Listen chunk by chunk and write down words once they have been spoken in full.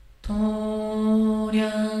多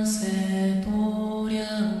良生多良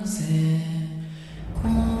生こ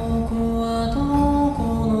こはど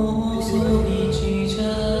この細道じゃ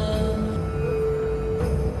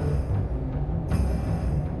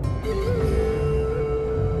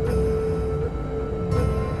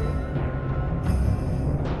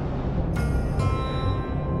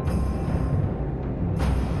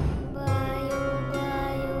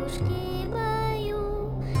Баюшки,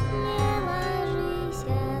 баю, не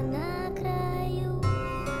ложися на краю.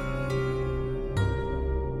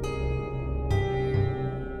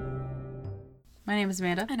 My name is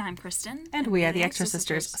Amanda. And I'm Kristin. And we are the Extra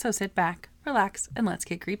Sisters. So sit back, relax, and let's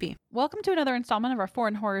get creepy. Welcome to another installment of our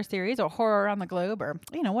foreign horror series, or Horror Around the Globe, or,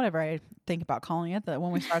 whatever I think about calling it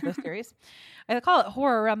when we start this series. I call it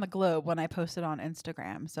Horror Around the Globe when I post it on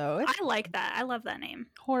Instagram. So it's I like that. I love that name.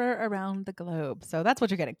 Horror Around the Globe. So that's what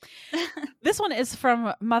you're getting. This one is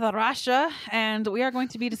from Mother Russia, and we are going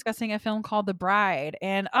to be discussing a film called The Bride.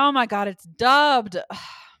 And oh my God, it's dubbed.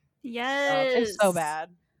 Yes. It's so bad.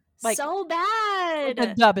 Like, so bad.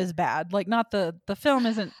 The dub is bad. Like, not the film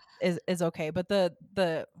is okay, but the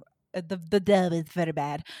dub is very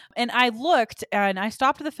bad. And I looked and I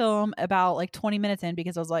stopped the film about like 20 minutes in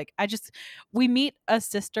because I was like, we meet a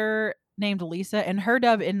sister named Lisa, and her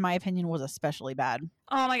dub, in my opinion, was especially bad.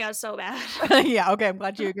 Oh my God, so bad. Yeah, okay, I'm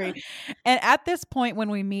glad you agree. And at this point,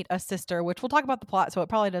 when we meet a sister, which we'll talk about the plot, so it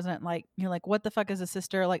probably doesn't you're like, what the fuck is a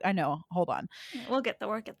sister? Like, I know, hold on. We'll get there.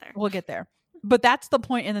 We'll get there. But that's the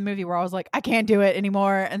point in the movie where I was like, I can't do it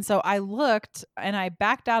anymore. And so I looked and I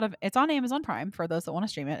backed out of it's on Amazon Prime for those that want to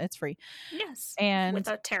stream it. It's free. Yes. And with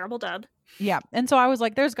a terrible dub. Yeah. And so I was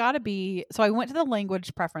like, there's got to be. So I went to the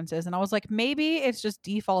language preferences and I was like, maybe it's just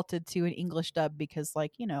defaulted to an English dub because,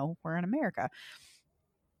 like, we're in America.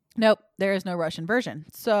 Nope. There is no Russian version.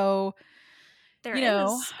 So there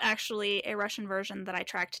is actually a Russian version that I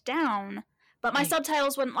tracked down, but my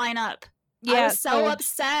subtitles wouldn't line up. Yeah, I was so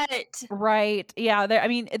upset. Right. Yeah.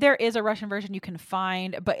 There is a Russian version you can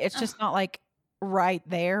find, but it's just not like right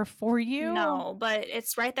there for you. No, but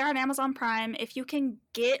it's right there on Amazon Prime. If you can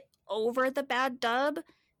get over the bad dub,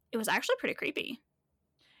 it was actually pretty creepy.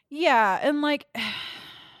 Yeah. And like,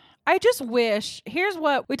 I just wish, here's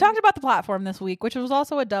what we talked about the platform this week, which was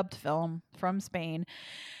also a dubbed film from Spain.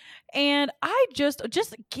 And I just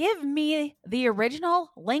give me the original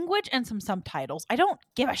language and some subtitles. I don't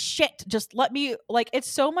give a shit. Just let me, it's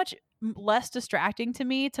so much less distracting to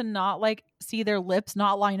me to not see their lips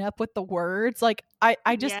not line up with the words. I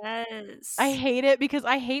hate it because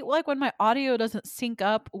I hate when my audio doesn't sync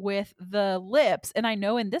up with the lips. And I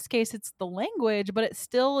know in this case it's the language, but it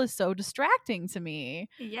still is so distracting to me.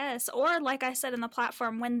 Yes. Or like I said in the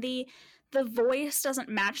platform, when the voice doesn't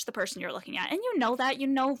match the person you're looking at. And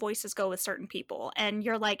voices go with certain people. And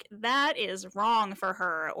you're like, that is wrong for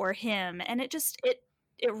her or him. And it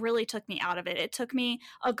really took me out of it. It took me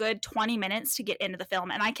a good 20 minutes to get into the film.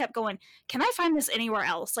 And I kept going, can I find this anywhere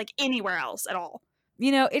else? Like anywhere else at all?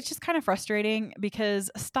 It's just kind of frustrating because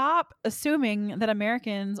stop assuming that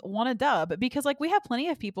Americans want a dub because we have plenty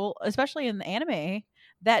of people, especially in the anime,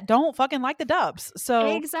 that don't fucking like the dubs.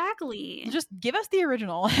 So exactly. Just give us the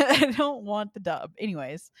original. I don't want the dub.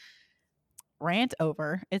 Anyways, rant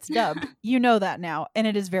over. It's dubbed. You know that now. And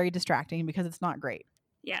it is very distracting because it's not great.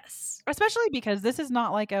 Yes. Especially because this is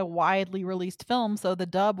not a widely released film. So the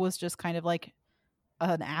dub was just kind of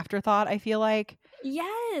an afterthought, I feel like.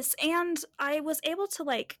 Yes, and I was able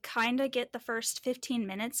to kind of get the first 15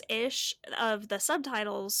 minutes-ish of the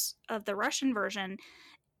subtitles of the Russian version.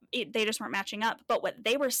 They just weren't matching up, but what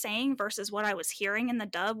they were saying versus what I was hearing in the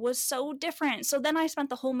dub was so different. So then I spent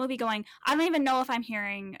the whole movie going, I don't even know if I'm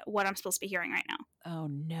hearing what I'm supposed to be hearing right now. Oh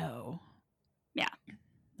no. Yeah.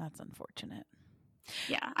 That's unfortunate.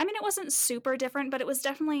 Yeah, it wasn't super different, but it was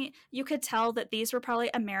definitely, you could tell that these were probably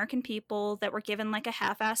American people that were given a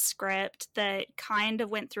half-ass script that kind of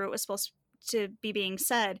went through what was supposed to be being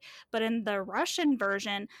said. But in the Russian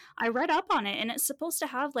version, I read up on it, and it's supposed to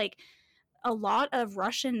have a lot of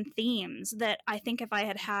Russian themes that I think if I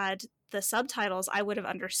had had the subtitles, I would have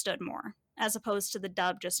understood more, as opposed to the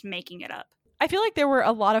dub just making it up. I feel like there were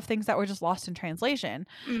a lot of things that were just lost in translation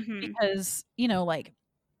because,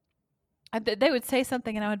 they would say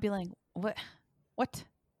something and I would be like, what?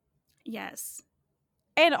 Yes.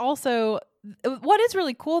 And also, what is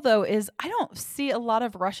really cool, though, is I don't see a lot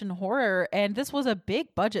of Russian horror, and this was a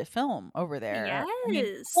big budget film over there. Yes.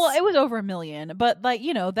 It was over $1 million, but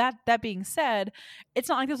that being said, it's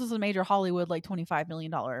not like this was a major Hollywood $25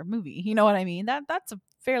 million movie. You know what I mean? That's a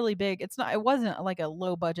fairly big. It wasn't a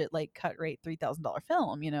low budget cut rate $3,000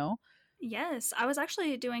 film. Yes, I was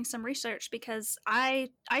actually doing some research because I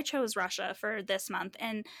chose Russia for this month,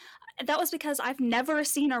 and that was because I've never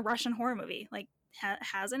seen a Russian horror movie. Like,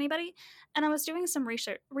 has anybody? And I was doing some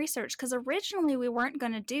research because originally we weren't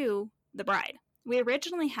going to do The Bride. We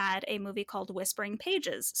originally had a movie called Whispering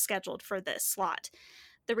Pages scheduled for this slot.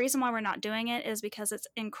 The reason why we're not doing it is because it's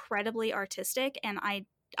incredibly artistic, and I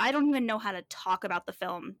don't even know how to talk about the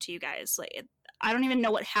film to you guys. Like, I don't even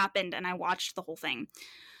know what happened, and I watched the whole thing.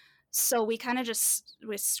 So we kind of just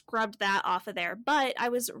we scrubbed that off of there. But I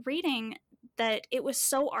was reading that it was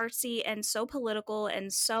so artsy and so political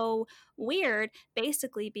and so weird,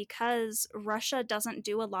 basically because Russia doesn't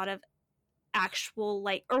do a lot of actual,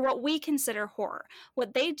 like, or what we consider horror.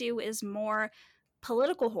 What they do is more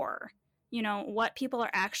political horror. You know, what people are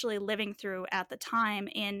actually living through at the time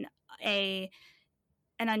in a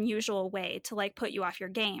an unusual way to like put you off your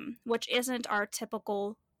game, which isn't our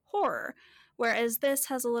typical horror. Whereas this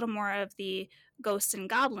has a little more of the ghosts and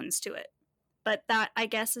goblins to it. But that, I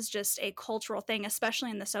guess, is just a cultural thing,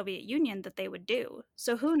 especially in the Soviet Union, that they would do.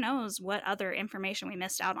 So who knows what other information we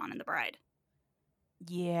missed out on in The Bride.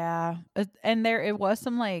 Yeah. And there it was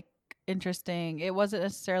some like interesting, it wasn't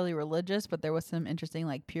necessarily religious, but there was some interesting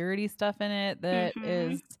like purity stuff in it that Mm-hmm.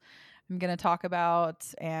 is I'm going to talk about.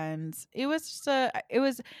 And it was just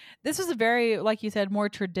this was a very, like you said, more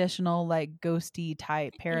traditional, like ghosty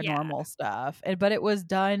type Yeah. paranormal stuff. But it was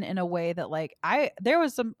done in a way that like there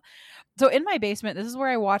was some, so in my basement, this is where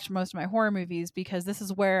I watch most of my horror movies because this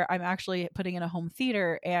is where I'm actually putting in a home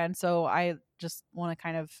theater. And so I just want to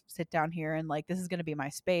kind of sit down here and like, this is going to be my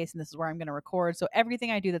space and this is where I'm going to record. So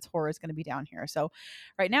everything I do that's horror is going to be down here. So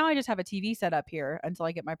right now I just have a TV set up here until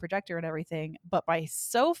I get my projector and everything. But my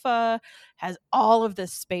sofa has all of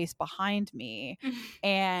this space behind me.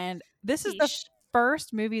 And this is the Yeesh.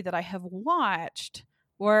 first movie that I have watched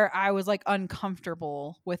where I was like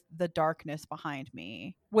uncomfortable with the darkness behind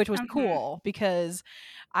me, which was Mm-hmm. cool because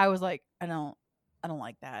I was like, I don't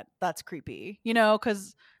like that. That's creepy,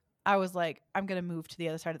 because I was like, I'm going to move to the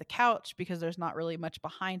other side of the couch because there's not really much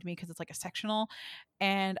behind me because it's like a sectional.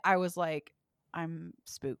 And I was like, I'm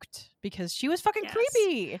spooked because she was fucking Yes.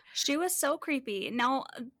 creepy. She was so creepy. Now,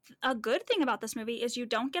 a good thing about this movie is you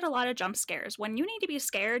don't get a lot of jump scares. When you need to be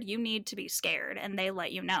scared, you need to be scared, and they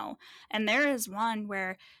let you know. And there is one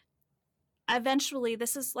where eventually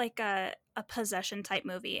this is like a possession type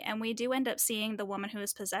movie, and we do end up seeing the woman who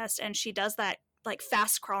is possessed, and she does that like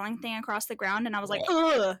fast crawling thing across the ground, and I was like,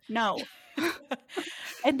 ugh, no.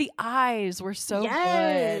 And the eyes were so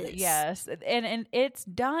good. Yes. And it's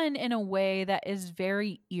done in a way that is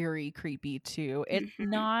very eerie, creepy too. It's Mhm.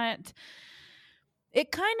 not it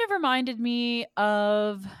kind of reminded me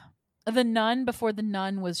of The Nun before The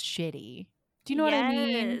Nun was shitty. Do you know what I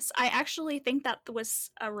mean? Yes. I actually think that was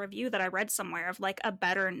a review that I read somewhere of like a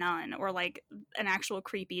better nun, or like an actual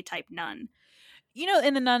creepy type nun.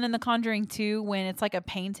 In The Nun and The Conjuring 2, when it's like a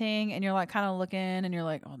painting and you're like kind of looking and you're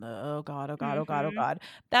like, oh no, oh God, oh God, oh God, oh Mhm. God.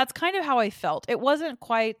 That's kind of how I felt. It wasn't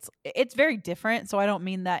quite, it's very different. So I don't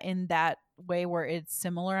mean that in that way where it's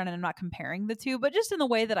similar and I'm not comparing the two, but just in the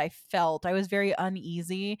way that I felt. I was very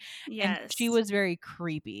uneasy and she Yes. was very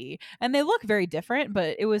creepy. And they look very different,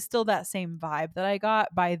 but it was still that same vibe that I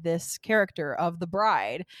got by this character of the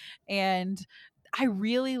bride. And I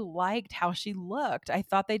really liked how she looked. I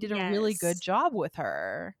thought they did a really good Yes. job with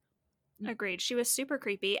her. Agreed. She was super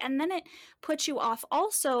creepy. And then it puts you off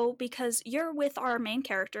also because you're with our main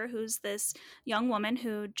character, who's this young woman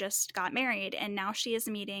who just got married, and now she is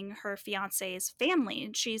meeting her fiance's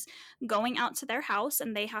family. She's going out to their house,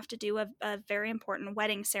 and they have to do a very important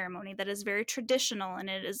wedding ceremony that is very traditional, and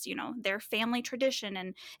it is, their family tradition,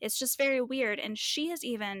 and it's just very weird. And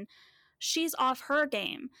she's off her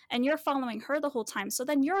game, and you're following her the whole time. So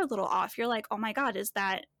then you're a little off. You're like, oh my God, is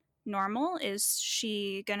that normal? Is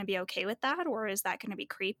she going to be okay with that? Or is that going to be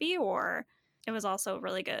creepy? Or it was also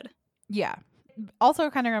really good. Yeah.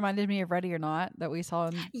 Also kind of reminded me of Ready or Not that we saw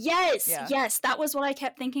in Yes, Yeah. yes, that was what I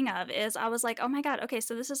kept thinking of. Is I was like, oh my God, okay,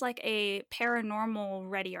 so this is like a paranormal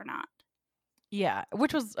Ready or Not. Yeah,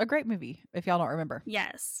 which was a great movie if y'all don't remember.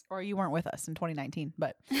 Yes. Or you weren't with us in 2019,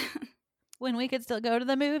 but when we could still go to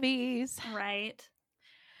the movies. Right.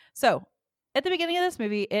 So, at the beginning of this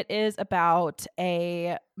movie, it is about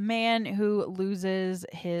a man who loses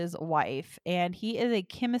his wife, and he is a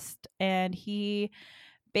chemist, and he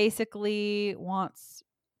basically wants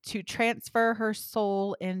to transfer her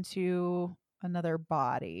soul into another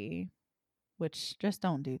body, which just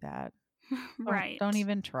don't do that. Right. Don't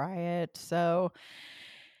even try it. So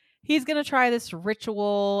he's going to try this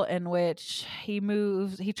ritual in which he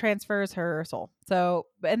transfers her soul. So,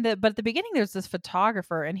 but at the beginning, there's this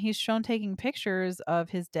photographer and he's shown taking pictures of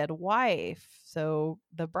his dead wife. So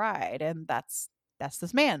the bride, and that's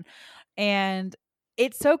this man. And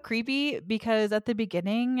it's so creepy because at the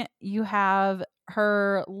beginning, you have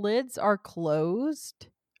her lids are closed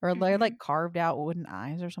or they're Mhm. like carved out wooden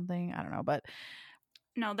eyes or something. I don't know, but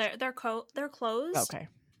No, they're closed, okay.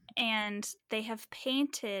 and they have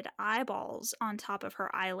painted eyeballs on top of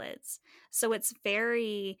her eyelids. So it's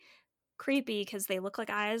very creepy because they look like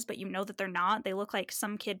eyes, but you know that they're not. They look like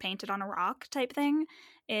some kid painted on a rock type thing.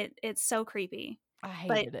 It's so creepy. I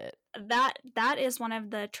But hated it. that is one of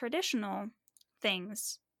the traditional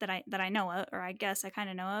things that I know of, or I guess I kind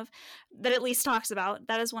of know of, that at least talks about.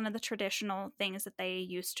 That is one of the traditional things that they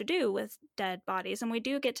used to do with dead bodies, and we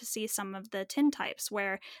do get to see some of the tintypes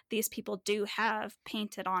where these people do have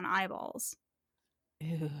painted on eyeballs.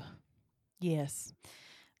 Ew. Yes.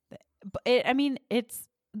 But I mean, it's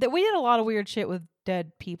that we did a lot of weird shit with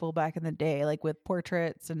dead people back in the day, like with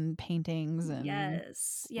portraits and paintings and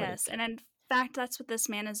Yes, like yes. And in fact, that's what this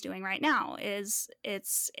man is doing right now. Is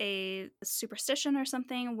it's a superstition or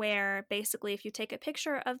something where basically if you take a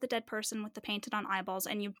picture of the dead person with the painted on eyeballs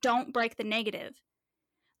and you don't break the negative,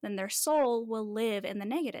 then their soul will live in the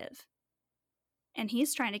negative. And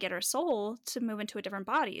he's trying to get her soul to move into a different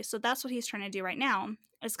body. So that's what he's trying to do right now,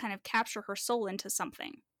 is kind of capture her soul into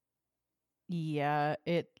something. yeah,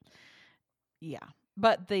 yeah.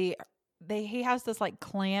 But he has this like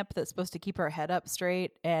clamp that's supposed to keep her head up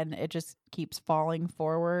straight and it just keeps falling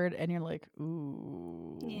forward and you're like,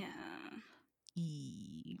 ooh. Yeah.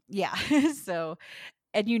 Yeah. So,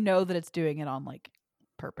 and you know that it's doing it on like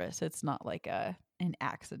purpose. It's not like an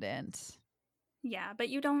accident. Yeah, but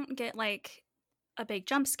you don't get like a big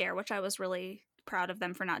jump scare, which I was really proud of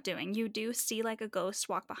them for not doing. You do see like a ghost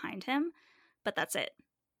walk behind him, but that's it.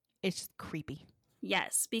 It's just creepy.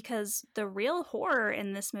 Yes, because the real horror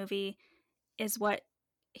in this movie is what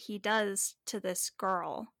he does to this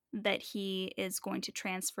girl, that he is going to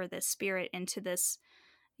transfer this spirit into this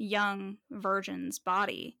young virgin's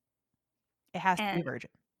body. It has to And be a virgin.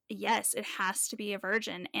 yes, it has to be a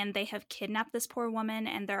virgin. And they have kidnapped this poor woman,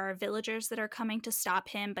 and there are villagers that are coming to stop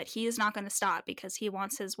him, but he is not going to stop because he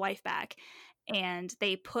wants his wife back. And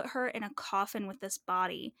they put her in a coffin with this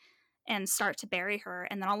body and start to bury her.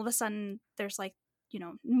 And then all of a sudden, there's like,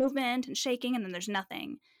 movement and shaking, and then there's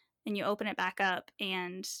nothing. And you open it back up,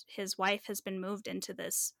 and his wife has been moved into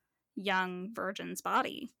this young virgin's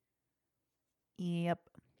body. Yep.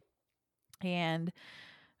 And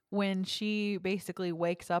when she basically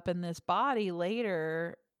wakes up in this body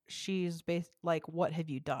later, she's like, "What have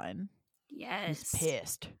you done?" She's Yes.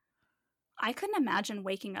 pissed. I couldn't imagine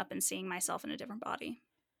waking up and seeing myself in a different body.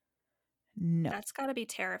 No. That's got to be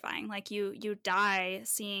terrifying. Like you die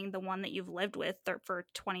seeing the one that you've lived with for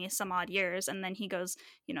 20 some odd years, and then he goes,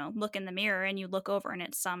 look in the mirror, and you look over and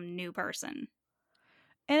it's some new person.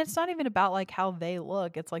 And it's not even about like how they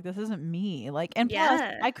look. It's like, this isn't me. Like, and plus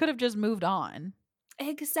Yeah. I could have just moved on.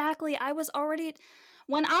 Exactly. I was already,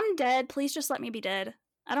 when I'm dead, please just let me be dead.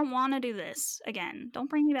 I don't want to do this again. Don't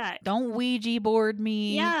bring me back. Don't Ouija board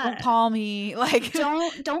me. Yeah. Don't call me. Like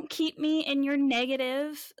don't keep me in your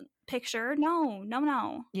negative picture.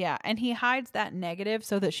 No. yeah, and he hides that negative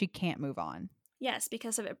so that she can't move on. Yes,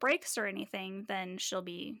 because if it breaks or anything, then she'll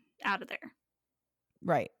be out of there.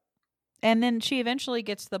 Right. And then she eventually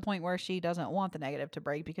gets to the point where she doesn't want the negative to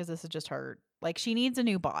break because this is just her. Like, she needs a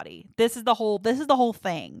new body. This is the whole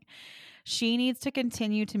thing. She needs to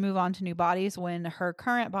continue to move on to new bodies when her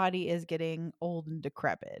current body is getting old and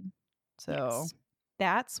decrepit. So Yes.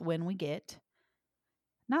 that's when we get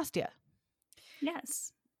Nastya.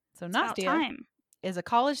 Yes. So It's about Nastya time. is a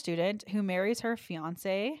college student who marries her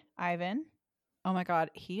fiance, Ivan. Oh my God,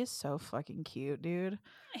 he is so fucking cute, dude.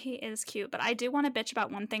 He is cute, but I do want to bitch about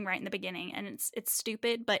one thing right in the beginning, and it's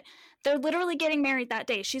stupid, but they're literally getting married that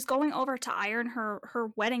day. She's going over to iron her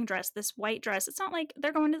wedding dress, this white dress. It's not like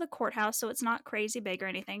they're going to the courthouse, so it's not crazy big or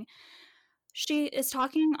anything. She is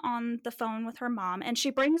talking on the phone with her mom, and she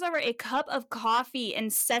brings over a cup of coffee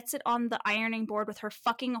and sets it on the ironing board with her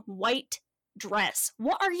fucking white dress.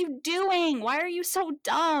 What are you doing? Why are you so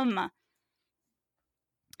dumb?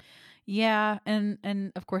 Yeah,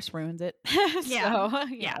 and of course ruins it. Yeah. So,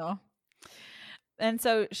 you Yeah. know. And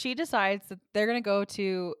so she decides that they're going to go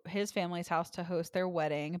to his family's house to host their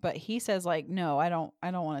wedding, but he says like, "No, I don't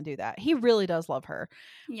want to do that." He really does love her.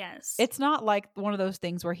 Yes. It's not like one of those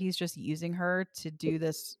things where he's just using her to do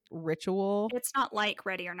this ritual. It's not like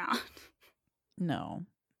Ready or Not. No.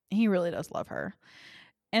 He really does love her.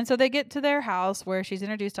 And so they get to their house where she's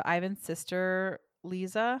introduced to Ivan's sister,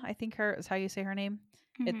 Lisa, I think her is how you say her name.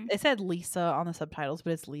 Mhm. It said Lisa on the subtitles,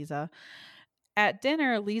 but it's Lisa. At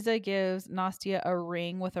dinner, Lisa gives Nastia a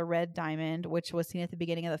ring with a red diamond, which was seen at the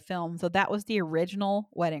beginning of the film. So that was the original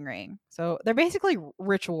wedding ring. So they're basically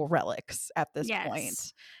ritual relics at this Yes.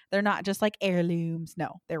 point. They're not just like heirlooms.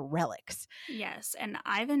 No, they're relics. Yes, and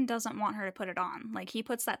Ivan doesn't want her to put it on. Like, he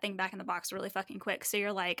puts that thing back in the box really fucking quick. So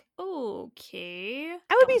you're like, okay,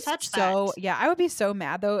 I would be don't touch that. I would be so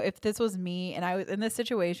mad though if this was me and I was in this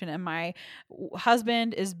situation and my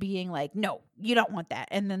husband is being like, no, you don't want that.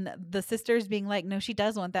 And then the sister's being like, no, she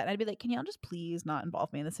does want that. And I'd be like, can y'all just please not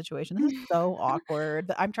involve me in this situation? This is so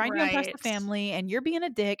awkward. I'm trying to impress the Right. family and you're being a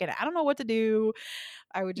dick and I don't know what to do.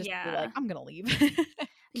 I would just be Yeah. like, I'm going to leave.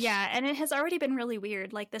 Yeah, and it has already been really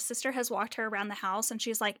weird. Like, the sister has walked her around the house and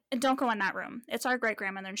she's like, don't go in that room. It's our great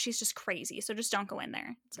grandmother and she's just crazy. So just don't go in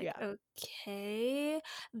there. It's like, Yeah. okay.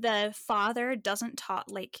 The father doesn't talk,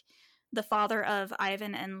 like, the father of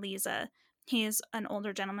Ivan and Lisa, he's an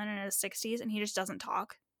older gentleman in his 60s and he just doesn't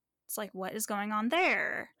talk. It's like, what is going on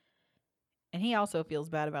there? And he also feels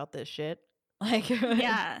bad about this shit. Like,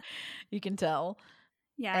 Yeah. you can tell.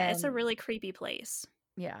 Yeah, it's a And- really creepy place.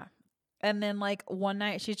 Yeah. And then like one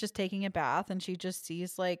night she's just taking a bath and she just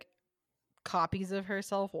sees like copies of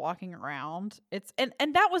herself walking around. It's and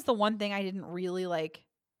that was the one thing I didn't really like.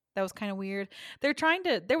 That was kind of weird. They're trying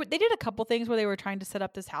to they did a couple things where they were trying to set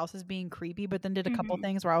up this house as being creepy, but then did a couple Mhm.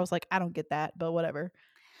 things where I was like, I don't get that, but whatever.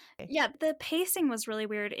 Yeah, the pacing was really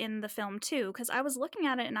weird in the film too, because I was looking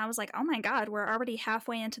at it and I was like, oh my god, we're already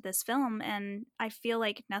halfway into this film and I feel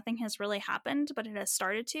like nothing has really happened, but it has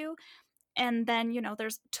started to. And then, you know,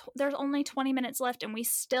 there's only 20 minutes left and we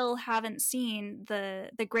still haven't seen the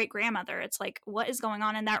great grandmother. It's like, what is going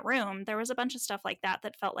on in that room? There was a bunch of stuff like that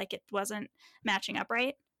that felt like it wasn't matching up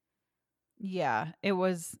right. Yeah, it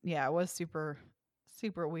was super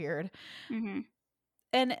super weird. Mm-hmm.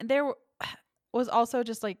 And there was also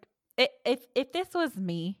just like if this was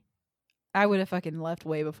me, I would have fucking left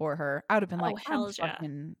way before her. I would have been like, Oh, hell yeah.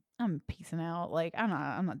 I'm peacing out. Like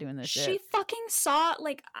I'm not doing this She shit. fucking saw,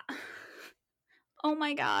 like, oh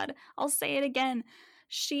my god, I'll say it again.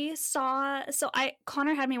 She saw,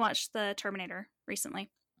 Connor had me watch the Terminator recently,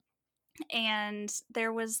 and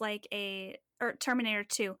there was like or Terminator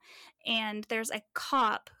 2, and there's a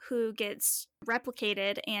cop who gets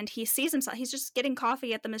replicated and he sees himself. He's just getting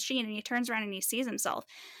coffee at the machine and he turns around and he sees himself.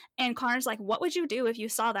 And Connor's like, what would you do if you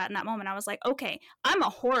saw that in that moment? I was like, okay, I'm a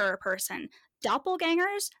horror person.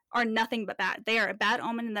 Doppelgangers are nothing but bad. They are a bad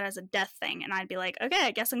omen and that is a death thing. And I'd be like, okay,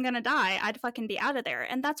 I guess I'm gonna die. I'd fucking be out of there.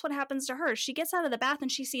 And that's what happens to her. She gets out of the bath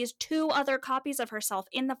and she sees 2 other copies of herself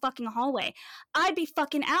in the fucking hallway. I'd be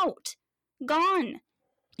fucking out. Gone.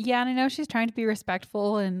 Yeah, and I know she's trying to be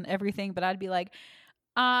respectful and everything, but I'd be like,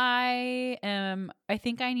 I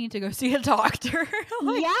think I need to go see a doctor.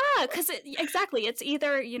 Like, Yeah, because exactly. It's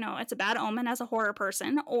either, you know, it's a bad omen as a horror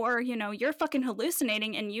person, or, you know, you're fucking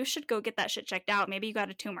hallucinating and you should go get that shit checked out. Maybe you got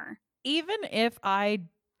a tumor. even if I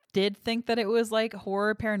did think that it was like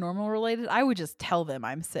horror paranormal related, I would just tell them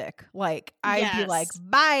I'm sick. Like I'd be like, Yes.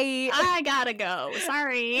 bye. I gotta go.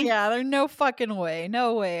 Sorry. Yeah, there's no fucking way.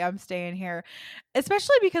 No way I'm staying here.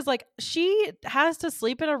 Especially because like she has to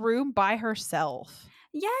sleep in a room by herself.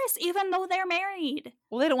 Yes, even though they're married.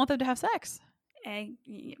 Well, they don't want them to have sex.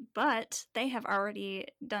 But they have already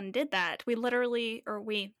did that. We literally, or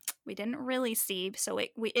we didn't really see, so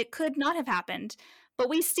it could not have happened. But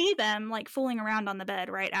we see them like fooling around on the bed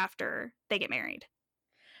right after they get married.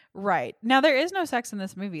 Right. Now there is no sex in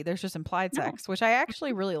this movie. There's just implied No. sex, which I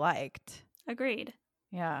actually really liked. Agreed.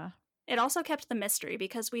 Yeah. It also kept the mystery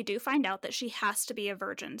because we do find out that she has to be a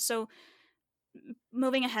virgin. So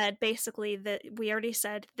moving ahead, basically, that we already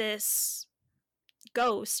said this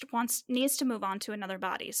ghost needs to move on to another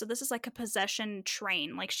body. So this is like a possession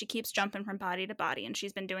train. Like, she keeps jumping from body to body, and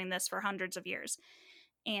she's been doing this for hundreds of years.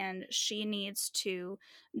 And she needs to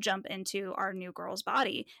jump into our new girl's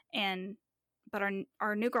body, but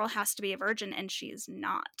our new girl has to be a virgin, and she's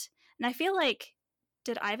not. And I feel like,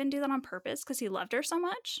 did Ivan do that on purpose because he loved her so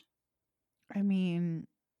much? I mean,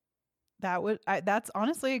 that's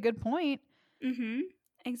honestly a good point. Mm-hmm.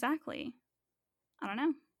 Exactly. I don't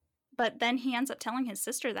know. But then he ends up telling his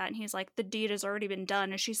sister that, and he's like, the deed has already been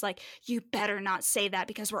done. And she's like, you better not say that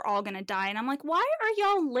because we're all gonna die. And I'm like, why are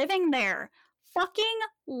y'all living there? Fucking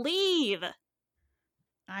leave.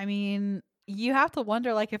 I mean, you have to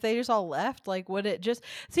wonder, like, if they just all left, like, would it just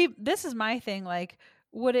see? This is my thing. Like,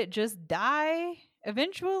 would it just die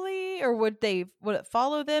eventually, or would it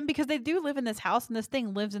follow them? Because they do live in this house, and this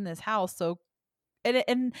thing lives in this house. So,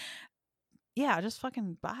 and yeah, just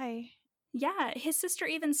fucking bye. Yeah, his sister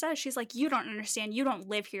even says, she's like, you don't understand. You don't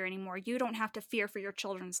live here anymore. You don't have to fear for your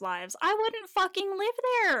children's lives. I wouldn't fucking live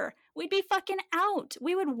there. We'd be fucking out.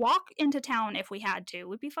 We would walk into town if we had to.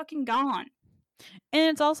 We'd be fucking gone. And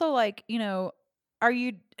it's also like, you know, are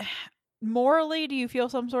you morally, do you feel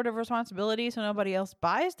some sort of responsibility so nobody else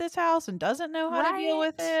buys this house and doesn't know how to deal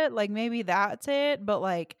with Right. it? Like maybe that's it, but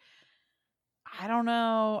like I don't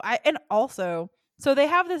know. And also, so they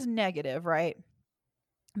have this negative, right?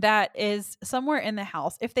 That is somewhere in the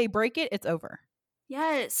house. If they break it, it's over.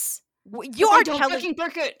 Yes. You But are they don't telling fucking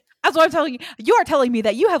break it. That's what I'm telling you. You are telling me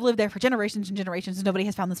that you have lived there for generations and generations and nobody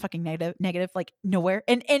has found this fucking negative like nowhere.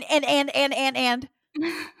 And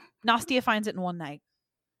Nastia finds it in one night.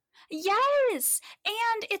 Yes.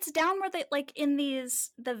 And it's down where they, like, in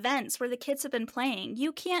the vents where the kids have been playing.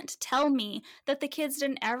 You can't tell me that the kids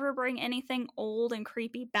didn't ever bring anything old and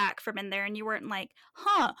creepy back from in there and you weren't like,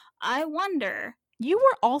 huh, I wonder. You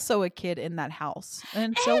were also a kid in that house,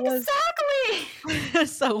 and Exactly.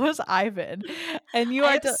 so was Ivan. And you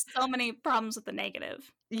I are have so many problems with the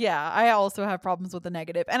negative. yeah, I also have problems with the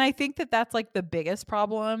negative. And I think that that's like the biggest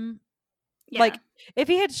problem. Yeah. Like if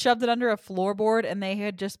he had shoved it under a floorboard and they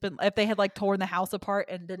had just been if they had like torn the house apart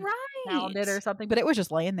and didn't found it right. or something, but it was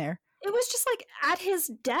just laying there. It was just like at his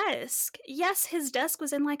desk. Yes, his desk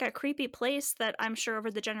was in like a creepy place that I'm sure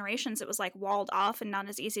over the generations it was like walled off and not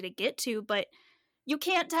as easy to get to, but you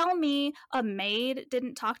can't tell me a maid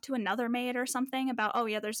didn't talk to another maid or something about, oh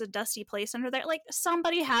yeah, there's a dusty place under there. Like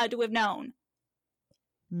somebody had to have known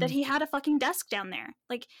that he had a fucking desk down there.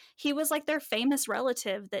 Like he was like their famous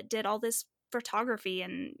relative that did all this photography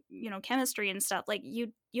and, you know, chemistry and stuff. Like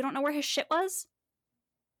you don't know where his shit was?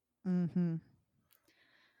 Mm-hmm.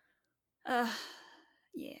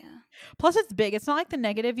 Yeah. Plus, it's big. It's not like the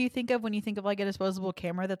negative you think of when you think of like a disposable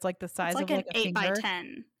camera that's like the size It's like of an like a 8 by finger.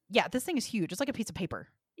 10. Yeah, this thing is huge. It's like a piece of paper.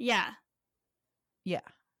 Yeah. Yeah,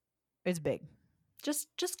 it's big. Just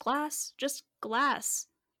glass. Just glass.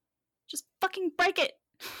 Just fucking break it.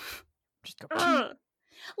 Just go. Ugh.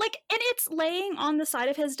 Like, and it's laying on the side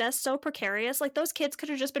of his desk so precarious. Like, those kids could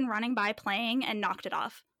have just been running by playing and knocked it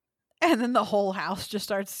off. And then the whole house just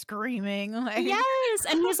starts screaming. Like, Yes!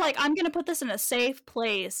 And he's like, I'm gonna put this in a safe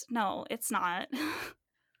place. No, it's not.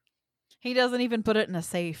 he doesn't even put it in a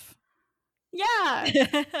safe. Yeah.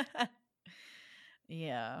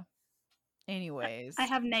 Yeah. Anyways. I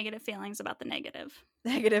have negative feelings about the negative.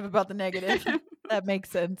 Negative about the negative. That makes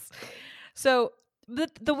sense. So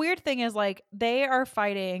the weird thing is like they are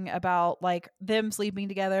fighting about like them sleeping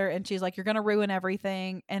together and she's like, you're gonna ruin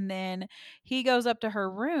everything. And then he goes up to her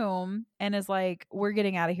room and is like, we're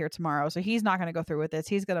getting out of here tomorrow. So he's not gonna go through with this.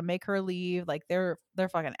 He's gonna make her leave. Like they're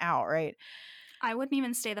fucking out, right? I wouldn't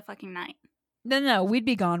even stay the fucking night. No, we'd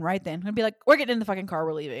be gone right then. I'd be like, we're getting in the fucking car,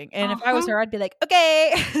 we're leaving. And if I was her, I'd be like,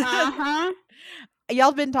 okay.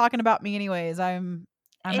 Y'all been talking about me anyways. I'm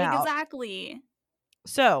out. Exactly.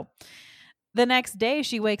 So the next day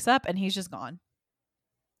she wakes up and he's just gone.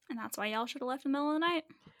 And that's why y'all should have left in the middle of the night.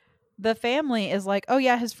 The family is like, oh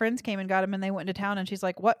yeah, his friends came and got him and they went into town. And she's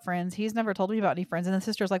like, what friends? He's never told me about any friends. And the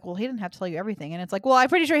sister's like, well, he didn't have to tell you everything. And it's like, well, I'm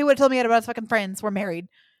pretty sure he would have told me about his fucking friends. We're married.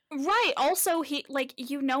 Right. Also, he, like,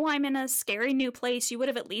 you know, I'm in a scary new place. You would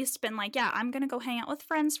have at least been like, yeah, I'm going to go hang out with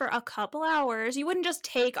friends for a couple hours. You wouldn't just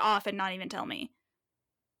take off and not even tell me.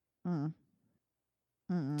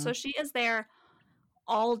 So she is there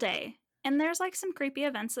all day. And there's like some creepy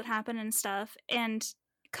events that happen and stuff. And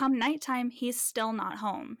come nighttime, he's still not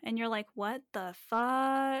home. And you're like, what the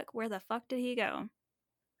fuck? Where the fuck did he go?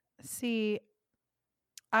 See,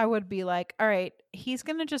 I would be like, all right, he's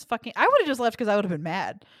going to just fucking, I would have just left because I would have been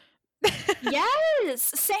mad. Yes,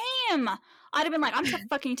 same. I'd have been like, I'm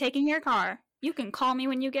fucking taking your car. You can call me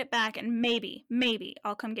when you get back and maybe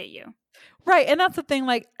I'll come get you. Right. And that's the thing.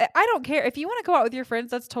 Like, I don't care. If you want to go out with your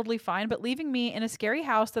friends, that's totally fine. But leaving me in a scary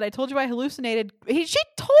house that I told you I hallucinated, she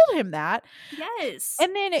told him that. Yes.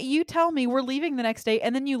 And then you tell me we're leaving the next day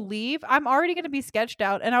and then you leave. I'm already going to be sketched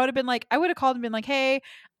out. And I would have been like, I would have called and been like, hey,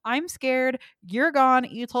 I'm scared. You're gone.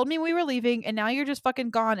 You told me we were leaving and now you're just fucking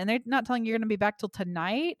gone. And they're not telling you you're going to be back till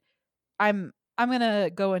tonight. I'm going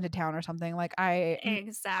to go into town or something. Like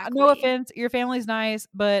exactly. No offense. Your family's nice,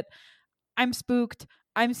 but I'm spooked.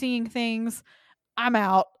 I'm seeing things. I'm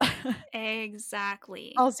out.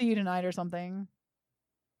 Exactly. I'll see you tonight or something.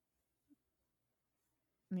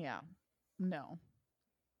 Yeah. No.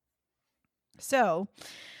 So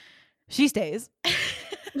she stays.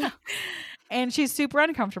 And she's super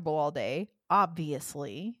uncomfortable all day,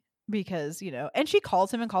 obviously. because, and she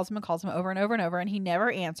calls him and calls him and calls him over and over and over, and he never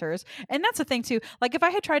answers. And that's the thing too. Like, if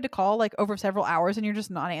I had tried to call like over several hours and you're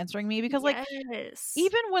just not answering me, because like Yes.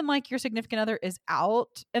 even when like your significant other is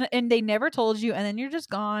out and they never told you, and then you're just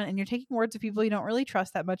gone and you're taking words of people you don't really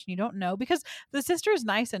trust that much and you don't know, because the sister is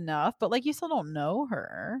nice enough, but like you still don't know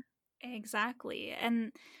her. Exactly.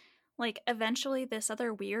 And like eventually this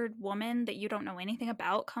other weird woman that you don't know anything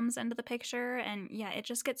about comes into the picture, and yeah, it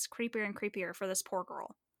just gets creepier and creepier for this poor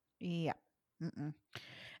girl. Yeah. Mm-mm.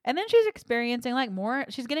 And then she's experiencing like more,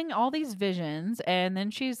 she's getting all these visions, and then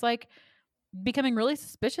she's like becoming really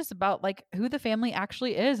suspicious about like who the family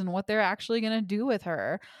actually is and what they're actually going to do with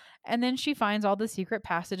her. And then she finds all the secret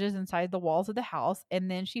passages inside the walls of the house,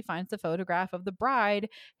 and then she finds the photograph of the bride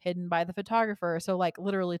hidden by the photographer. So like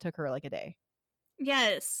literally took her like a day.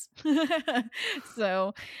 Yes.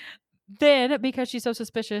 So then, because she's so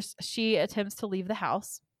suspicious, she attempts to leave the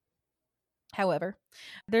house. However,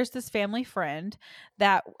 there's this family friend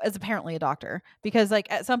that is apparently a doctor, because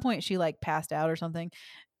like at some point she like passed out or something,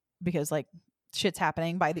 because like shit's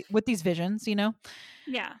happening with these visions.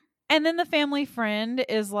 Yeah. And then the family friend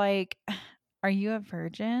is like, "Are you a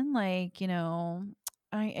virgin?" Like,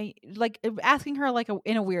 I like asking her like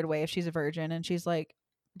in a weird way if she's a virgin, and she's like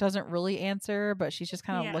doesn't really answer, but she's just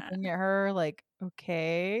kind of Yeah. looking at her like,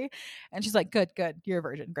 "Okay." And she's like, "Good, you're a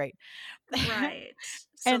virgin. Great." Right.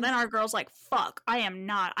 So And then our girl's like, fuck, I am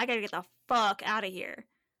not. I gotta get the fuck out of here.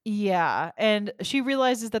 yeah, and she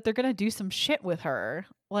realizes that they're going to do some shit with her.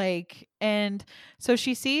 Like, and so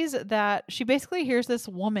she sees that she basically hears this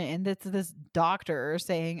woman that's this doctor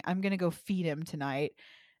saying, "I'm going to go feed him tonight."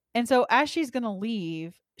 And so as she's going to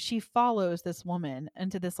leave, she follows this woman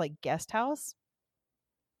into this like guest house,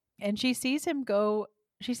 and she sees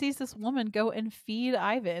this woman go and feed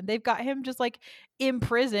Ivan. They've got him just like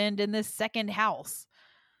imprisoned in this second house. So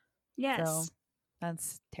Yes.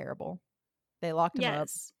 that's terrible. They locked him up.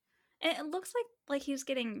 Yes. And it looks like he was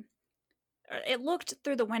getting, it looked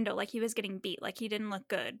through the window like he was getting beat, like he didn't look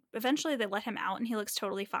good. Eventually they let him out and he looks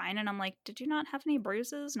totally fine, and I'm like, did you not have any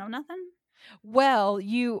bruises? No, nothing? Well,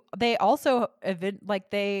 they also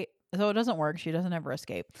so it doesn't work. She doesn't ever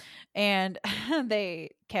escape. And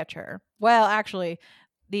they catch her. Well, actually,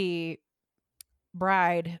 the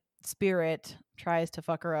bride spirit tries to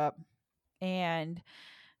fuck her up, and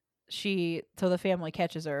so the family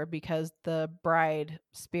catches her because the bride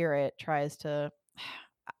spirit tries to,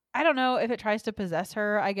 I don't know if it tries to possess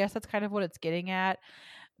her. I guess that's kind of what it's getting at.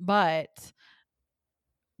 But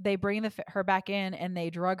they bring her back in and they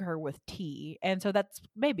drug her with tea, and so that's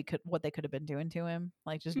maybe what they could have been doing to him,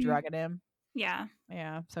 like just Mhm. drugging him. Yeah.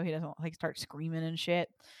 Yeah, so he doesn't like start screaming and shit.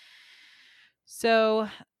 So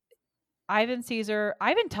Ivan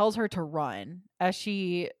tells her to run as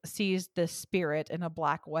she sees this spirit in a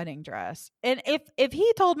black wedding dress. And if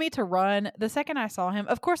he told me to run the second I saw him,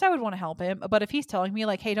 of course I would want to help him. But if he's telling me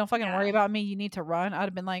like, "Hey, don't fucking worry Yeah. about me, you need to run," I'd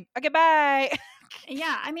have been like, "Okay, bye."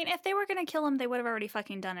 Yeah, I mean, if they were gonna kill him, they would have already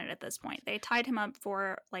fucking done it at this point. They tied him up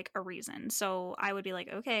for like a reason. So I would be like,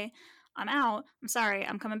 okay, I'm out. I'm sorry.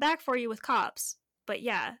 I'm coming back for you with cops. But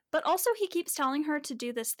yeah. But also he keeps telling her to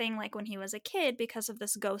do this thing like when he was a kid because of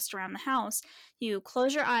this ghost around the house. You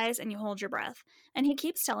close your eyes and you hold your breath. And he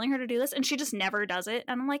keeps telling her to do this and she just never does it.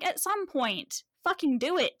 And I'm like, at some point, fucking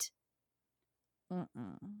do it.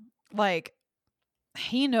 Mm-mm. Like,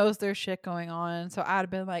 he knows there's shit going on, so I'd have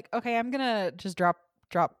been like, okay, I'm gonna just drop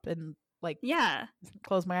and like Yeah.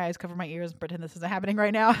 close my eyes, cover my ears, and pretend this isn't happening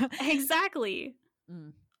right now. Exactly.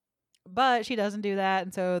 But she doesn't do that,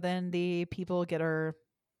 and so then the people get her,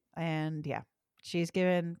 and yeah, she's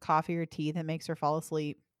given coffee or tea that makes her fall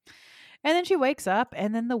asleep. And then she wakes up,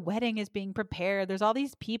 and then the wedding is being prepared. There's all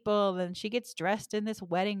these people, and she gets dressed in this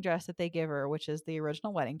wedding dress that they give her, which is the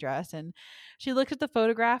original wedding dress. And she looks at the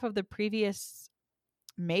photograph of the previous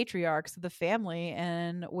matriarchs of the family,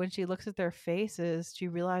 and when she looks at their faces, she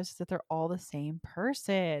realizes that they're all the same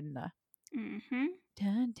person. Mm-hmm.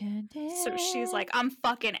 Dun, dun, dun. So she's like, I'm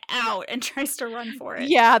fucking out, and tries to run for it.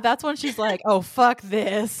 Yeah, that's when she's like, oh, fuck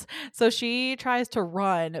this. So she tries to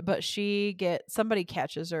run, but somebody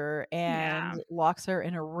catches her and locks her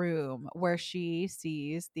in a room where she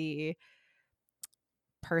sees the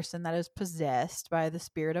person that is possessed by the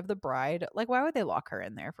spirit of the bride. Like, why would they lock her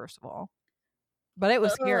in there, first of all? But it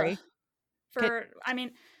was scary. I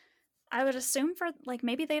mean, I would assume for like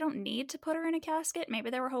maybe they don't need to put her in a casket. Maybe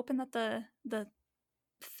they were hoping that the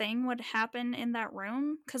thing would happen in that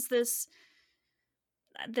room, because this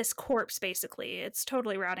corpse, basically, it's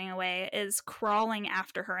totally rotting away, is crawling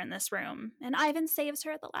after her in this room, and Ivan saves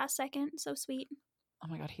her at the last second. So sweet. Oh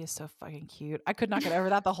my god, he is so fucking cute. I could not get over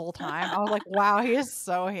that the whole time. I was like, wow, he is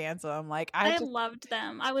so handsome. Like I loved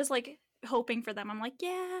them. I was like hoping for them. I'm like,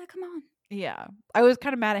 yeah, come on. yeah. I was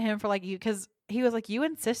kind of mad at him for like you because he was like, you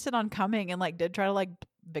insisted on coming and like did try to like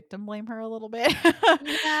victim blame her a little bit.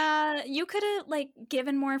 Yeah, you could have like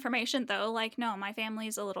given more information though. Like, no, my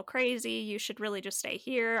family's a little crazy. You should really just stay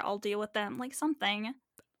here. I'll deal with them. Like something.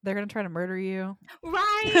 They're gonna try to murder you.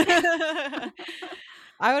 Right.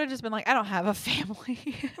 I would have just been like, I don't have a family.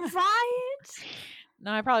 Right.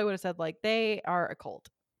 No, I probably would have said like they are a cult.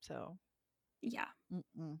 So Yeah,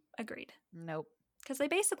 agreed. nope. Because they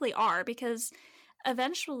basically are, because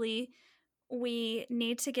eventually we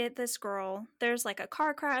need to get this girl. There's like a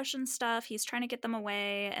car crash and stuff. He's trying to get them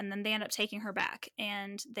away, and then they end up taking her back.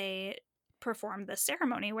 And they perform this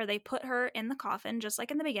ceremony where they put her in the coffin, just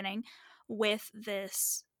like in the beginning, with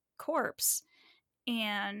this corpse.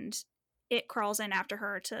 And it crawls in after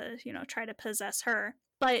her to, try to possess her.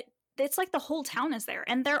 But it's like the whole town is there,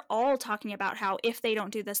 and they're all talking about how if they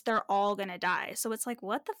don't do this, they're all gonna die. So it's like,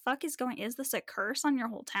 what the fuck is going? Is this a curse on your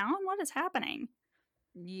whole town? What is happening?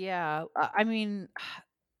 Yeah, I mean,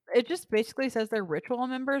 it just basically says they're ritual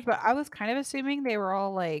members, but I was kind of assuming they were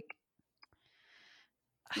all like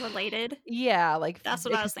Related? yeah, like That's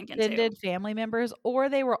what I was thinking too. extended family members, or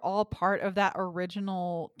they were all part of that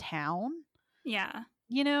original town. Yeah.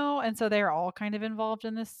 And so they're all kind of involved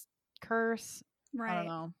in this curse. Right. I don't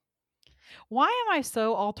know. Why am I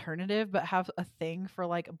so alternative but have a thing for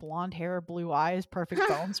like blonde hair, blue eyes, perfect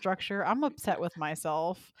bone structure? I'm upset with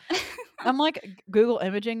myself. I'm like Google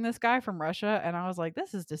imaging this guy from Russia, and I was like,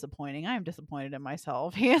 this is disappointing. I am disappointed in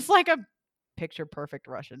myself. He is like a picture perfect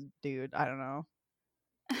Russian dude. I don't know.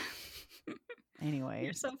 Anyways.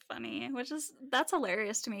 You're so funny, that's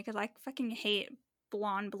hilarious to me because I fucking hate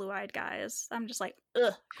blonde, blue-eyed guys. I'm just like,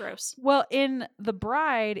 ugh, gross. Well, in The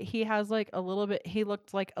Bride, he has like he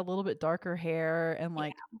looked like a little bit darker hair and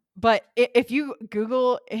like, but if you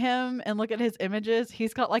Google him and look at his images,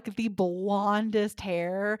 he's got like the blondest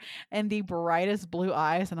hair and the brightest blue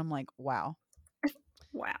eyes. And I'm like, wow.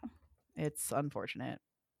 Wow. It's unfortunate,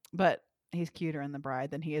 but he's cuter in The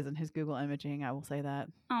Bride than he is in his Google imaging. I will say that.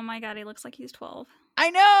 Oh my God. He looks like he's 12. I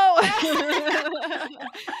know.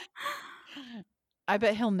 I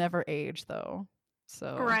bet he'll never age though.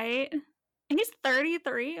 So right, he's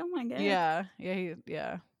 33. Oh my God. Yeah.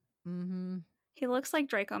 Mm-hmm. He looks like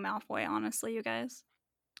Draco Malfoy. Honestly, you guys.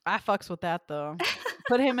 I fucks with that though.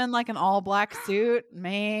 Put him in like an all black suit,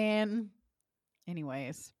 man.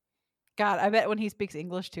 Anyways, God, I bet when he speaks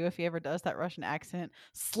English too, if he ever does that Russian accent,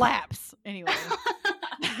 slaps. Anyway.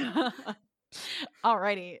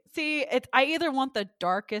 Alrighty. See, I either want the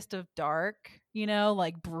darkest of dark,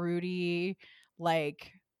 like broody,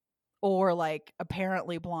 like, or like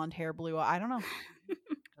apparently blonde hair, blue eye. I don't know.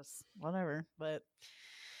 Just whatever. But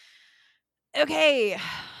okay.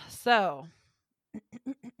 So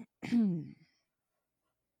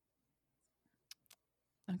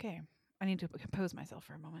okay. I need to compose myself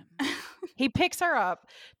for a moment. He picks her up,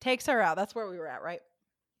 takes her out. That's where we were at, right?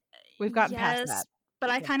 We've gotten past that. But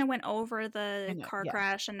I kind of went over the car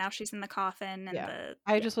crash, and now she's in the coffin. And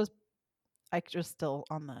I just still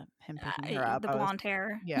on him picking her up. The blonde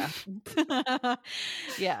hair. Yeah.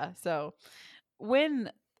 Yeah. So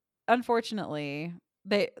when, unfortunately,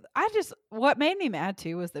 what made me mad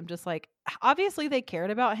too was them just like, obviously they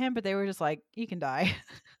cared about him, but they were just like, you can die.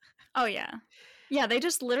 Oh, yeah. Yeah, they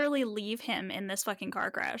just literally leave him in this fucking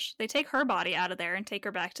car crash. They take her body out of there and take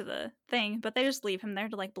her back to the thing, but they just leave him there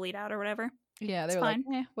to like bleed out or whatever. Yeah, they were like,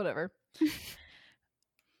 whatever.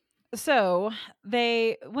 So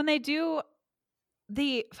when they do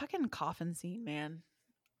the fucking coffin scene, man.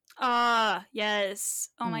 Yes.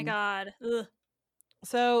 Oh my God. Ugh.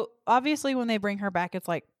 So obviously when they bring her back, it's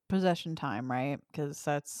like possession time, right? Because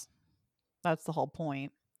that's the whole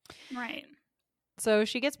point. Right. So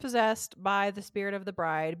she gets possessed by the spirit of the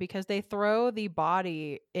bride because they throw the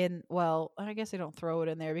body in. Well, I guess they don't throw it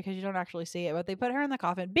in there because you don't actually see it, but they put her in the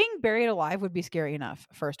coffin. Being buried alive would be scary enough,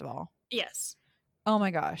 first of all. Yes. Oh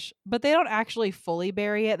my gosh. But they don't actually fully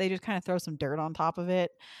bury it. They just kind of throw some dirt on top of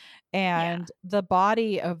it. And the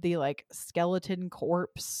body of the like skeleton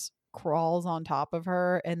corpse crawls on top of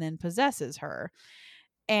her and then possesses her.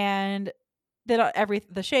 And then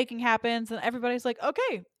the shaking happens and everybody's like,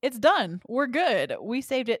 okay, it's done. We're good. We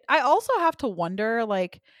saved it. I also have to wonder,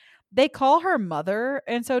 like, they call her mother.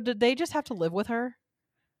 And so did they just have to live with her?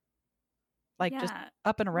 Like just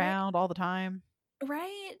up and around all the time?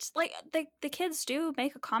 Right? Like, the kids do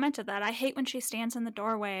make a comment of that. I hate when she stands in the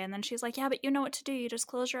doorway and then she's like, yeah, but you know what to do. You just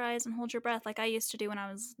close your eyes and hold your breath like I used to do when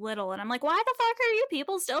I was little. And I'm like, why the fuck are you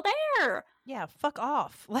people still there? Yeah, fuck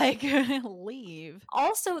off. Like, leave.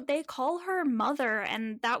 Also, they call her mother,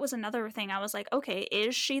 and that was another thing. I was like, okay,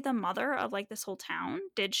 is she the mother of like this whole town?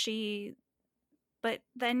 Did she? But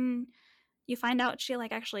then you find out she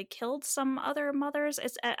like actually killed some other mothers.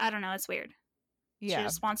 It's I don't know. It's weird. She Yeah.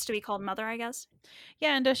 just wants to be called mother, I guess.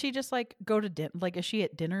 Yeah, and does she just like go to like is she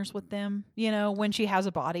at dinners with them, you know, when she has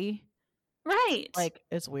a body? Right. Like,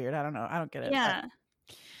 it's weird. I don't know. I don't get it. Yeah.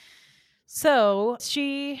 So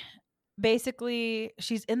she basically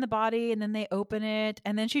she's in the body and then they open it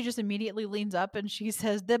and then she just immediately leans up and she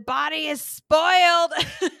says, "The body is spoiled."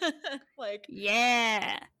 Like,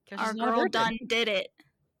 Yeah. 'cause she's Our not a girl virgin. done did it.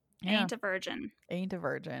 Yeah. Ain't a virgin. Ain't a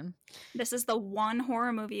virgin. This is the one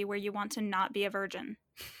horror movie where you want to not be a virgin.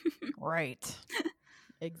 Right.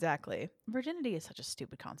 Exactly. Virginity is such a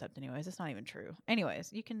stupid concept anyways. It's not even true.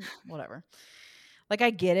 Anyways, you can whatever. Like,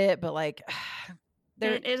 I get it, but like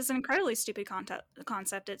It is an incredibly stupid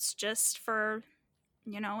concept. It's just for,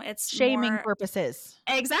 it's shaming more, purposes.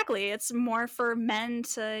 exactly. It's more for men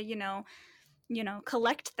to,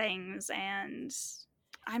 collect things. And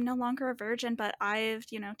I'm no longer a virgin, but I've,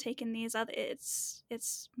 taken these other.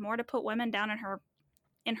 It's more to put women down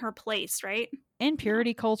in her place, right? In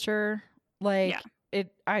purity culture, like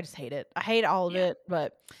I just hate it. I hate all of it.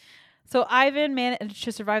 But so Ivan managed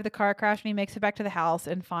to survive the car crash and he makes it back to the house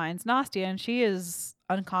and finds Nastia and she is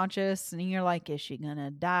unconscious and you're like, is she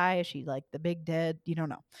gonna die? Is she like the big dead? You don't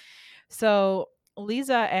know. So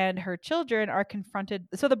Lisa and her children are confronted.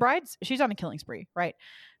 So the bride's she's on a killing spree, right?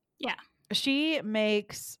 Yeah. She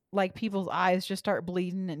makes like people's eyes just start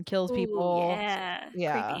bleeding and kills Ooh, people.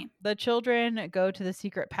 yeah. Creepy. The children go to the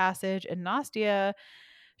secret passage and Nastia,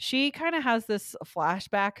 she kind of has this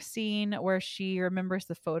flashback scene where she remembers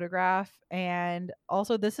the photograph. And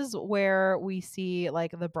also this is where we see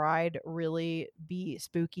like the bride really be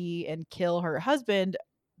spooky and kill her husband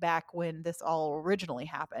back when this all originally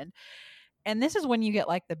happened. And this is when you get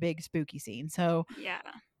like the big spooky scene. So Yeah.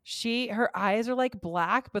 her eyes are like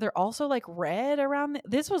black, but they're also like red around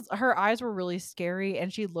her eyes were really scary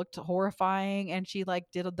and she looked horrifying and she like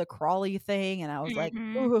did the crawly thing and I was like,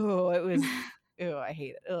 ooh, it was ooh, I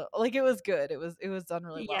hate it. Ugh. Like, it was good. It was done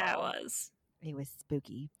really well. Yeah, it was. It was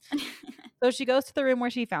spooky. So she goes to the room where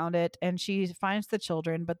she found it and she finds the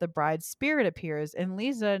children, but the bride's spirit appears and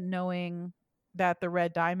Lisa, knowing that the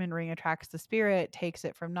red diamond ring attracts the spirit, takes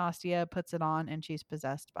it from Nastia, puts it on, and she's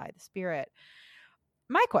possessed by the spirit.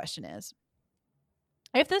 My question is,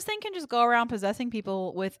 if this thing can just go around possessing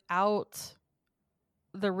people without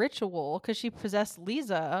the ritual, because she possessed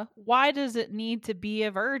Lisa, why does it need to be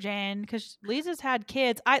a virgin? Because Lisa's had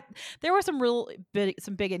kids. There were some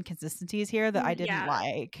big inconsistencies here that I didn't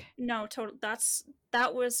like. No, totally.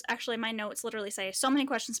 That was actually my notes. Literally say so many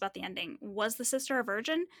questions about the ending. Was the sister a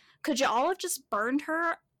virgin? Could you all have just burned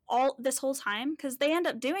her all this whole time? Because they end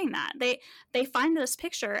up doing that. They find this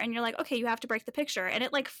picture and you're like, okay, you have to break the picture, and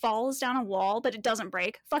it like falls down a wall, but it doesn't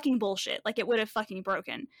break. Fucking bullshit. Like, it would have fucking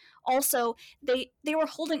broken. Also, they were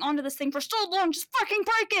holding onto this thing for so long. Just fucking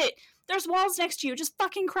break it. There's walls next to you. Just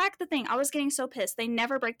fucking crack the thing. I was getting so pissed. They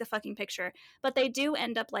never break the fucking picture, but they do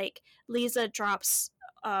end up like Lisa drops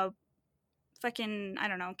fucking, I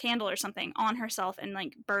don't know, candle or something on herself and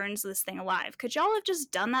like burns this thing alive. Could y'all have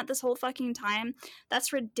just done that this whole fucking time?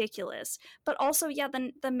 That's ridiculous. But also, yeah,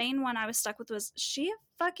 the main one I was stuck with was, she a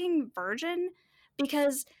fucking virgin?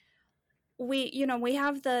 Because we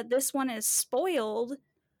have this one is spoiled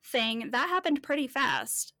thing that happened pretty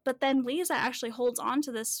fast, but then Lisa actually holds on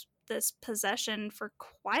to this possession for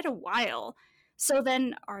quite a while. So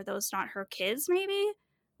then, are those not her kids? Maybe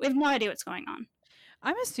we have no idea what's going on.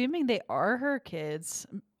 I'm assuming they are her kids.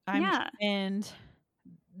 And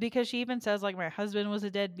because she even says like, my husband was a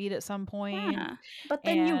deadbeat at some point. Yeah. But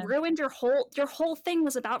then you ruined your whole thing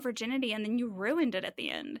was about virginity, and then you ruined it at the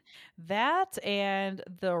end. That and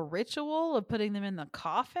the ritual of putting them in the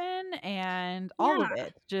coffin and all of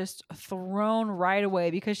it just thrown right away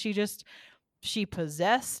because she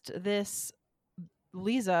possessed this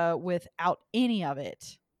Lisa without any of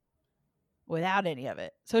it.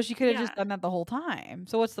 So she could have just done that the whole time.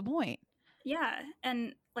 So what's the point? Yeah.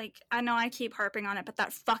 And like, I know I keep harping on it, but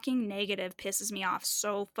that fucking negative pisses me off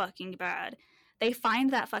so fucking bad. They find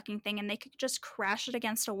that fucking thing and they could just crash it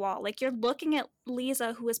against a wall. Like, you're looking at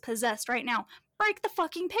Lisa, who is possessed right now. Break the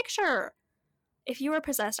fucking picture. If you were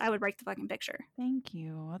possessed, I would break the fucking picture. Thank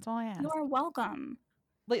you. That's all I asked. You are welcome.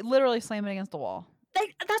 Like, literally slam it against the wall.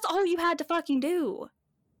 That's all you had to fucking do.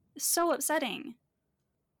 It's so upsetting.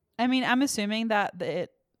 I mean, I'm assuming that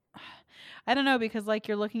I don't know, because like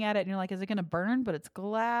you're looking at it and you're like, is it gonna burn? But it's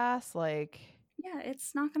glass. Like, Yeah,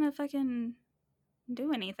 it's not gonna fucking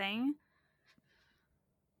do anything.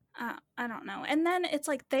 I don't know. And then it's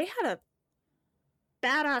like they had a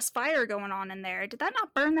badass fire going on in there. Did that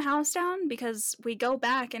not burn the house down? Because we go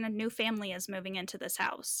back and a new family is moving into this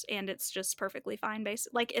house and it's just perfectly fine.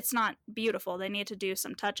 Like, it's not beautiful. They need to do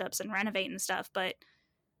some touch ups and renovate and stuff, but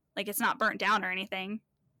like it's not burnt down or anything.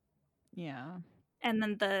 yeah. And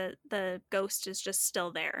then the ghost is just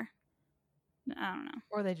still there. I don't know.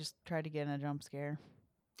 Or they just tried to get in a jump scare.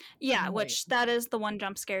 Yeah, Right. which that is the one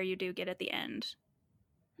jump scare you do get at the end.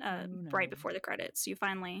 Right knows? before the credits.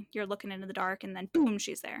 You're looking into the dark and then boom,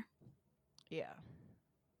 she's there. Yeah.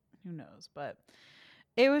 Who knows? But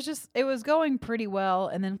it was going pretty well,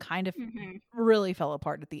 and then kind of really fell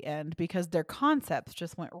apart at the end because their concepts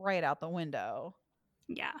just went right out the window.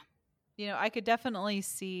 Yeah. You know, I could definitely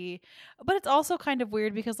see, but it's also kind of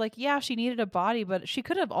weird because, like, yeah, she needed a body, but she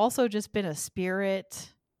could have also just been a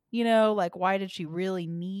spirit. You know, like, why did she really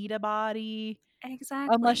need a body?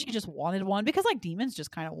 Exactly. Unless she just wanted one, because like demons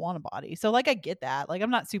just kind of want a body. So like I get that. Like I'm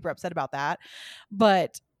not super upset about that.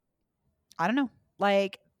 But I don't know.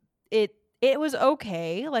 Like it was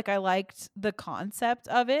okay. Like I liked the concept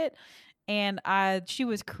of it, and she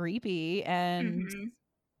was creepy, and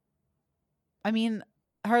I mean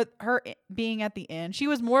her being at the end, she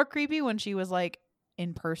was more creepy when she was like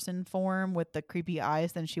in person form with the creepy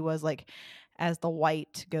eyes than she was like as the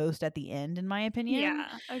white ghost at the end, in my opinion. Yeah,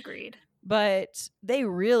 agreed. But they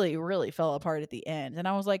really, really fell apart at the end. And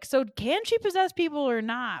I was like, so can she possess people or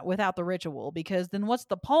not without the ritual? Because then what's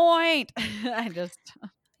the point?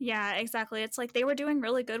 Yeah, exactly. It's like they were doing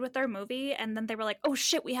really good with their movie, and then they were like, oh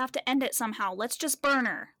shit, we have to end it somehow. Let's just burn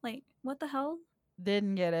her. Like, what the hell?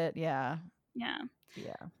 Didn't get it. Yeah. Yeah.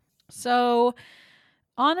 Yeah. So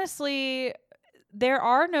honestly, there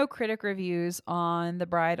are no critic reviews on The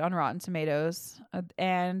Bride on Rotten Tomatoes,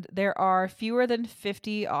 and there are fewer than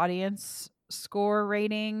 50 audience score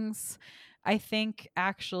ratings. I think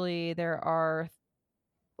actually there are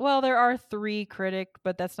 3 critic,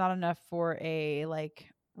 but that's not enough for a like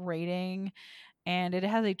rating, and it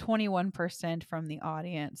has a 21% from the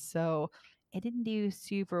audience. So it didn't do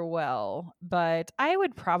super well, but I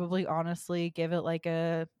would probably honestly give it like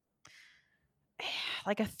a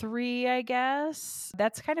 3, I guess.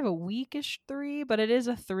 That's kind of a weakish 3, but it is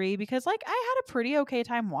a 3 because like I had a pretty okay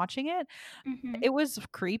time watching it. It was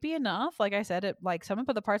creepy enough. Like I said, it like some of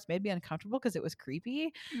the parts made me uncomfortable because it was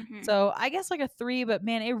creepy. So I guess like a 3, but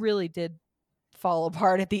man, it really did fall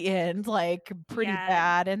apart at the end, like pretty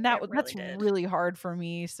bad. And that's really hard for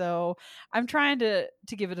me. So I'm trying to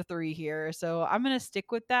give it a 3 here. So I'm gonna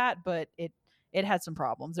stick with that, but it had some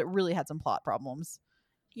problems. It really had some plot problems.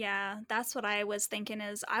 Yeah, that's what I was thinking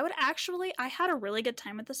is I had a really good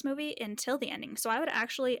time with this movie until the ending. So I would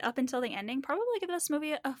actually, up until the ending, probably give this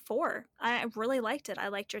movie a 4. I really liked it. I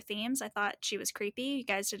liked your themes. I thought she was creepy. You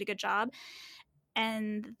guys did a good job.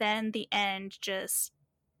 And then the end just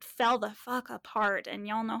fell the fuck apart. And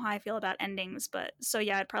y'all know how I feel about endings. But so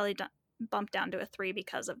yeah, I'd probably bump down to a 3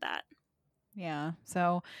 because of that. Yeah.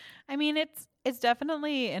 So, I mean, it's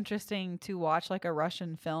definitely interesting to watch like a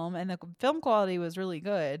Russian film, and the film quality was really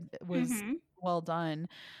good. It was well done.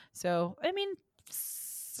 So, I mean,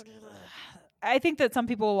 I think that some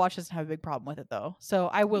people will watch this and have a big problem with it though. So,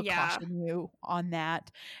 I will caution you on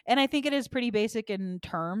that. And I think it is pretty basic in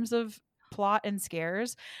terms of plot and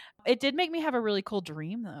scares. It did make me have a really cool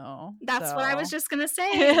dream though. That's what I was just going to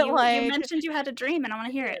say. You mentioned you had a dream and I want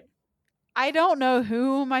to hear it. I don't know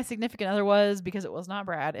who my significant other was because it was not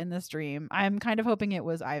Brad in this dream. I'm kind of hoping it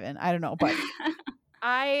was Ivan. I don't know, but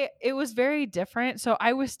it was very different. So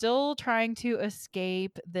I was still trying to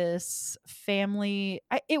escape this family.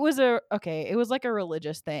 It was like a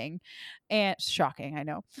religious thing, and shocking, I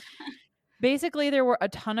know. Basically, there were a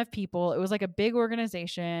ton of people. It was like a big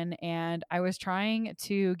organization, and I was trying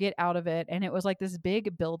to get out of it. And it was like this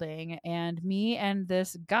big building, and me and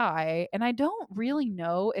this guy, and I don't really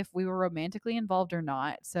know if we were romantically involved or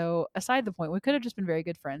not. So, aside the point, we could have just been very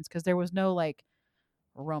good friends because there was no like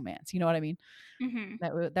romance. You know what I mean?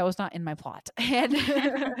 That was not in my plot,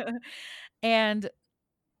 and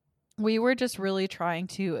we were just really trying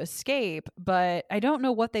to escape. But I don't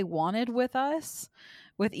know what they wanted with us.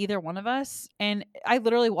 With either one of us. And I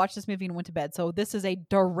literally watched this movie and went to bed. So this is a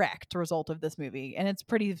direct result of this movie. And it's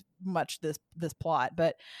pretty much this plot.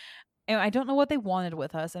 But I don't know what they wanted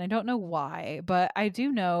with us. And I don't know why. But I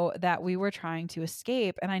do know that we were trying to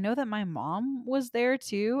escape. And I know that my mom was there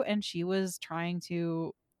too. And she was trying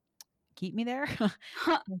to keep me there.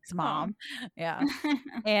 Thanks, Mom. Yeah.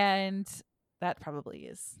 And that probably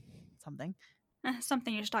is something.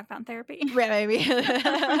 Something you should talk about in therapy. Yeah, maybe.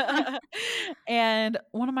 And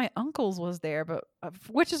one of my uncles was there, but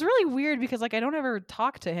which is really weird because like I don't ever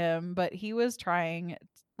talk to him, but he was trying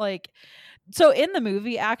like so in the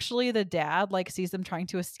movie actually the dad like sees them trying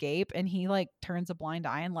to escape and he like turns a blind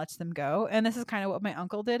eye and lets them go. And this is kind of what my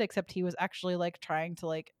uncle did, except he was actually like trying to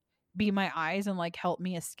like be my eyes and like help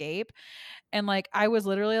me escape. And like I was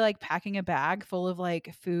literally like packing a bag full of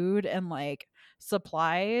like food and like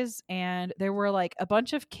supplies, and there were like a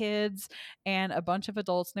bunch of kids and a bunch of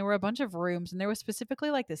adults, and there were a bunch of rooms, and there was specifically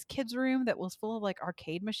like this kids room that was full of like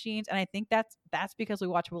arcade machines. And I think that's because we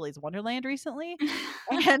watched Willy's Wonderland recently,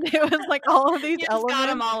 and it was like all of these You just got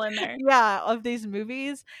them elements, all in there. yeah, of these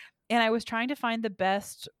movies. And I was trying to find the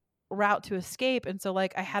best route to escape, and so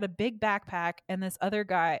like I had a big backpack, and this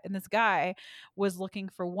guy was looking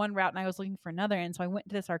for one route and I was looking for another. And so I went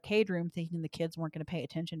to this arcade room thinking the kids weren't going to pay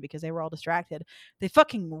attention because they were all distracted. They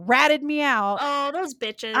fucking ratted me out. Oh, those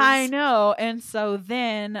bitches. I know. And so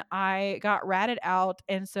then I got ratted out,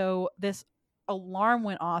 and so this alarm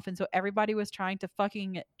went off, and so everybody was trying to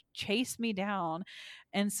fucking chase me down.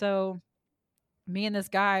 And so me and this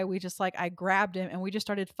guy, we just like I grabbed him and we just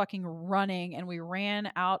started fucking running, and we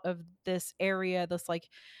ran out of this area, this like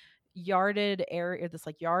yarded area, this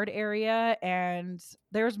like yard area. And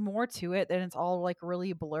there's more to it, and it's all like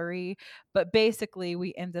really blurry, but basically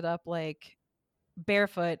we ended up like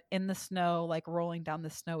barefoot in the snow, like rolling down the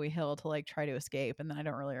snowy hill to like try to escape. And then I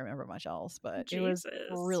don't really remember much else, but it was Jesus.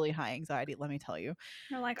 really high anxiety, let me tell you.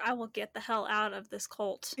 You're like, I will get the hell out of this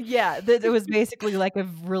cult. Yeah, it was basically like a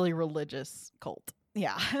really religious cult.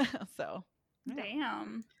 Yeah. So yeah.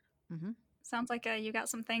 Damn. Mhm. Sounds like you got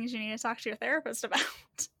some things you need to talk to your therapist about.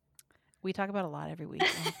 We talk about a lot every week.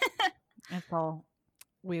 It's all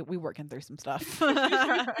we working through some stuff.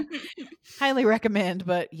 Highly recommend,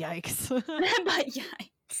 but yikes. But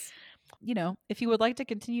yikes. You know, if you would like to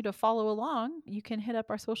continue to follow along, you can hit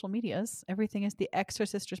up our social medias. Everything is the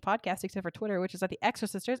Exorcisters podcast, except for Twitter, which is at the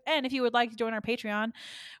Exorcisters. And if you would like to join our Patreon,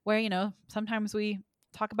 where, you know, sometimes we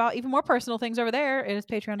talk about even more personal things over there, it is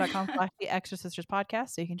patreon.com/the Exorcisters podcast.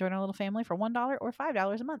 So you can join our little family for $1 or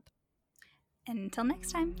 $5 a month. Until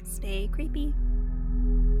next time, stay creepy.